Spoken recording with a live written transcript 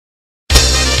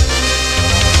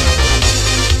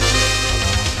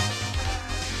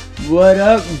What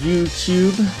up,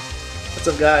 YouTube? What's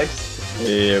up, guys?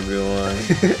 Hey, everyone.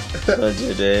 So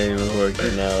today we're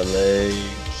working out legs.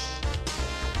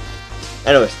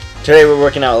 Anyways, today we're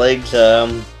working out legs.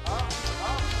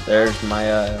 There's my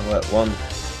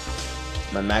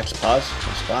my max pause,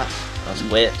 my squats, my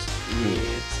squats.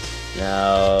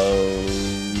 Now,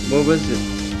 what was it?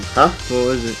 Huh? What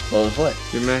was it? What was what?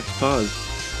 Your max pause.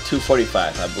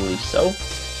 245, I believe so.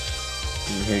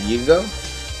 And here you go.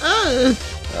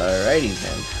 Alrighty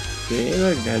then. Okay,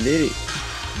 look, I did it.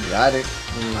 You got it.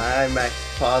 My max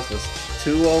pause was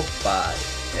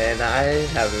 205, and I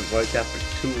haven't worked out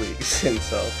for 2 weeks, and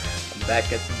so I'm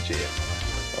back at the gym.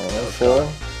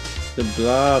 Four. The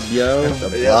blob, yo. The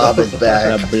blob is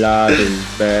back. The blob is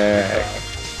back.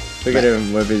 Look at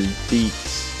him with his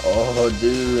beats. Oh,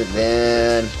 dude,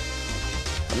 man.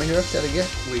 How many reps did I get?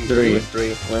 Three.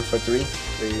 Went for three?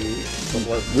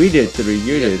 We did 3.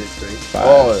 You did 3. 5.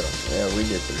 Oh, yeah, we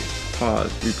did 3.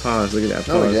 Pause. We paused. Look at that.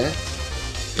 No, we Pause. didn't.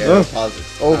 Yeah, Oh. pause it.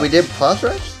 Oh, we did pause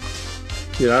reps?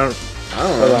 Dude, I don't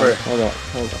remember. Hold on.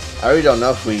 I really don't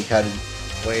know if we had it.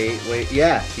 Wait.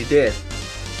 Yeah, you did.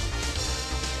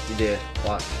 You did.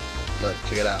 Watch. Look,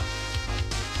 check it out.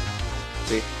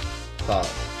 See?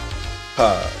 Pause.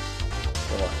 Pause.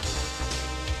 Watch.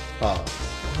 Pause.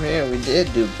 Oh, yeah, we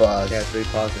did do pause. Yeah, 3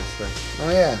 pauses. Look. Oh,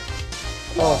 yeah.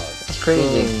 Oh, that's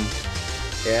crazy. Boom.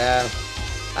 Yeah.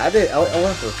 I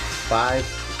went for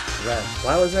 5 reps.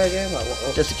 Why was that again?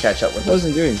 What? Just to catch up with What us.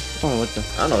 was I doing? Oh, what the?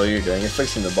 I don't know what you're doing. You're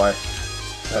fixing the bar.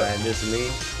 And this is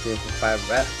me doing for 5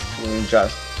 reps. We're gonna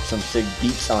drop some sick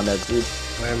beats on that, dude.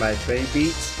 Wearing my Dre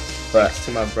beats. But Thanks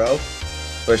to my bro.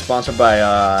 we're sponsored by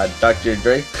Dr.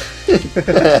 Dre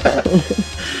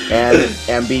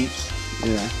and Beats.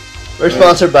 Yeah. We're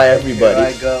sponsored by Here everybody.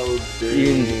 I go,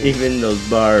 dude. Even those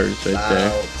bars right there.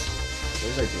 What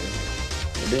was I doing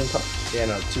here? You're doing pause. Yeah,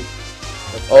 no, 2.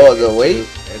 Oh, the weight?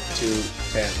 And 2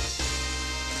 10s.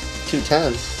 2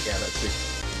 10s. Yeah, that's it.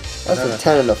 That's No, a no.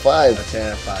 10 and a 5. A 10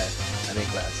 and a 5. I need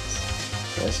glasses.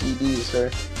 Yes, you do,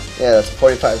 sir. Yeah, that's a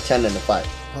 45, 10, and a 5.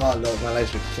 Oh no, my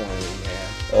legs are killing me, man.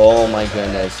 Oh my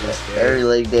goodness. That's scary. Every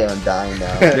leg day I'm dying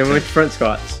now. Then which front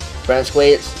squats? French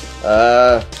weights.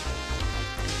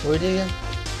 What did we do again?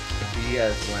 You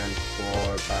guys went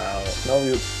for about. No,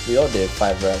 we all did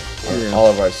 5 reps. On Yeah. all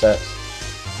of our sets.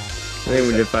 I think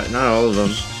we did 5. Not all of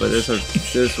them, but this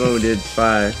one we did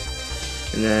 5.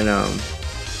 And then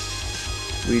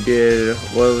we did,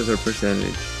 what was our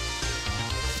percentage?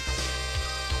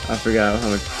 I forgot how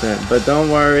much percent, but don't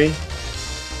worry,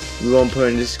 we won't put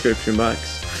in the description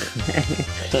box.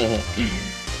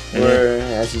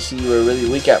 As you see, we're really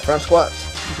weak at front squats.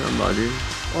 Come on, dude.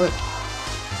 What?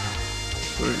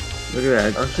 Look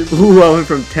at that. Aren't you? Ooh, I went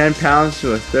from 10 pounds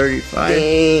to a 35.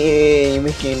 Dang, you're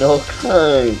making all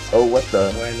kinds. Oh, what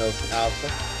the? Wearing those alpha.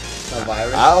 No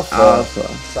virus. Alpha.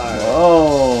 Sorry.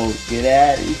 Oh, get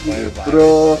out of Why here, virus?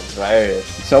 bro. Virus.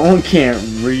 Someone can't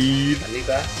read. I need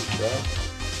glasses, bro.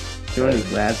 You don't need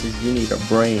glasses, you need a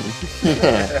brain.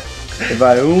 If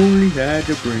I only had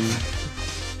a brain.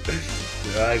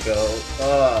 Here I go.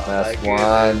 Oh, That's my one.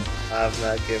 goodness. I'm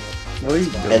not giving. What are you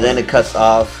doing? And then it cuts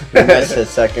off. We missed the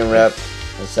second rep.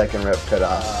 The second rep cut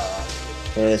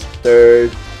off. And it's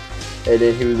third. And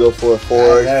then he would go for a I've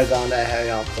fourth. never done that heavy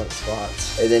on front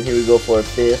squats. And then he would go for a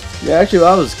fifth. Yeah, actually,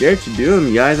 I was scared to do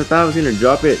them, guys. I thought I was gonna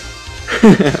drop it.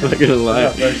 I'm not gonna I'm lie.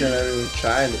 the first time I've even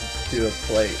trying to do a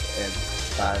plate and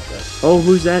 5 reps. Oh,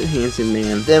 who's that handsome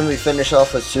man? Then we finish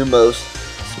off with sumos.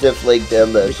 Stiff leg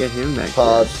deadlifts. Look at him back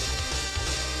Pause.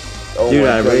 Oh there. Dude, my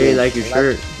I really goodness. like your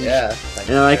shirt. Yeah.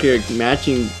 And I like your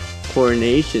matching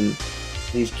coordination.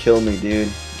 These kill me, dude.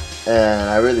 And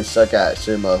I really suck at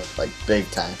sumo, like big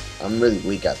time. I'm really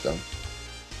weak at them.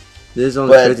 This is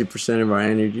only But 50% of our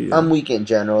energy. Though. I'm weak in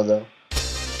general, though.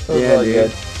 Yeah, all dude.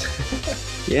 good.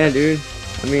 Yeah, dude.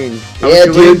 I mean, how Yeah, much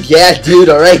you dude. weigh? Yeah, dude.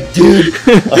 All right, dude.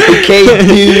 Okay,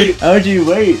 dude. How much you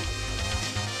weight?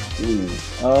 Dude,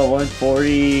 Oh,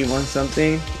 140, 1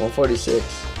 something. 146.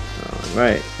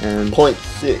 Right, and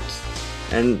 0.6.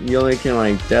 you only can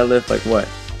like deadlift like what?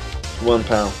 1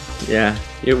 pound. Yeah,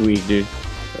 you're weak, dude.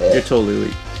 Yeah. You're totally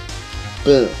weak.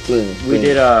 Boom, boom, We boom,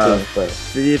 did boom, boom.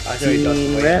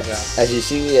 15 reps. As you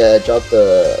see, dropped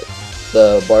the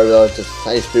barbell.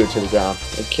 I just threw it to the ground.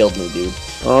 It killed me, dude.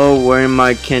 Oh, wearing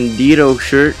my Candido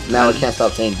shirt. Now I can't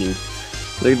stop saying, dude.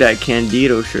 Look at that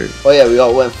Candido shirt. Oh yeah, we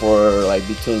all went for like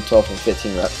between 12 and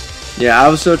 15 reps. Yeah, I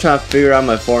was still trying to figure out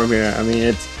my form here. I mean,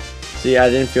 I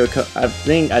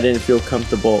think I didn't feel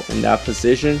comfortable in that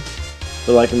position,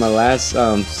 but like in my last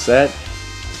set,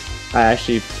 I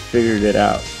actually figured it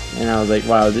out, and I was like,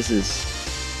 wow, this is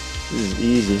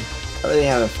easy. I really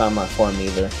haven't found my form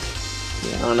either.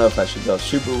 I don't know if I should go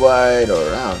super wide or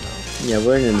I don't know. Yeah,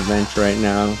 we're in an adventure right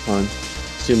now on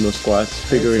sumo squats,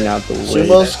 figuring out the way.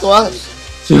 Sumo squats?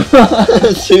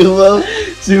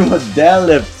 Sumo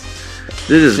deadlifts.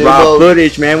 This is raw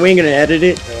footage, man. We ain't gonna edit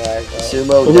it.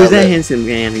 Sumo Who's that deadlift. handsome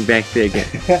man back there again?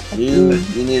 You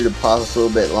need to pause a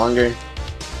little bit longer.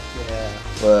 Yeah.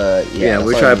 But Yeah, that's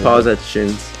we all try you to need. pause at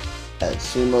shins. At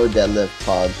sumo deadlift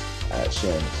pause at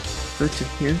shins. Such a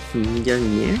handsome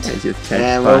young man. I just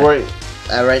And catch we're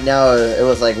right now it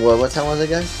was like what time was it,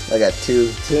 guys? Like at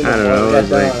 2. I don't know, We it got was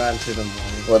done like- around 2 in the morning.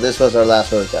 Well, this was our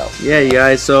last workout. Yeah, you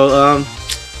guys. So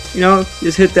you know,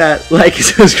 just hit that like and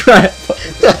subscribe.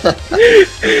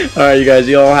 All right, you guys.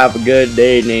 You all have a good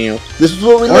day now. This is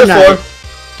what we Or live night.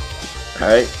 for. All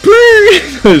right.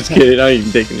 I'm just kidding. I'm not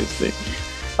even taking this thing.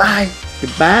 Bye.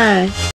 Goodbye.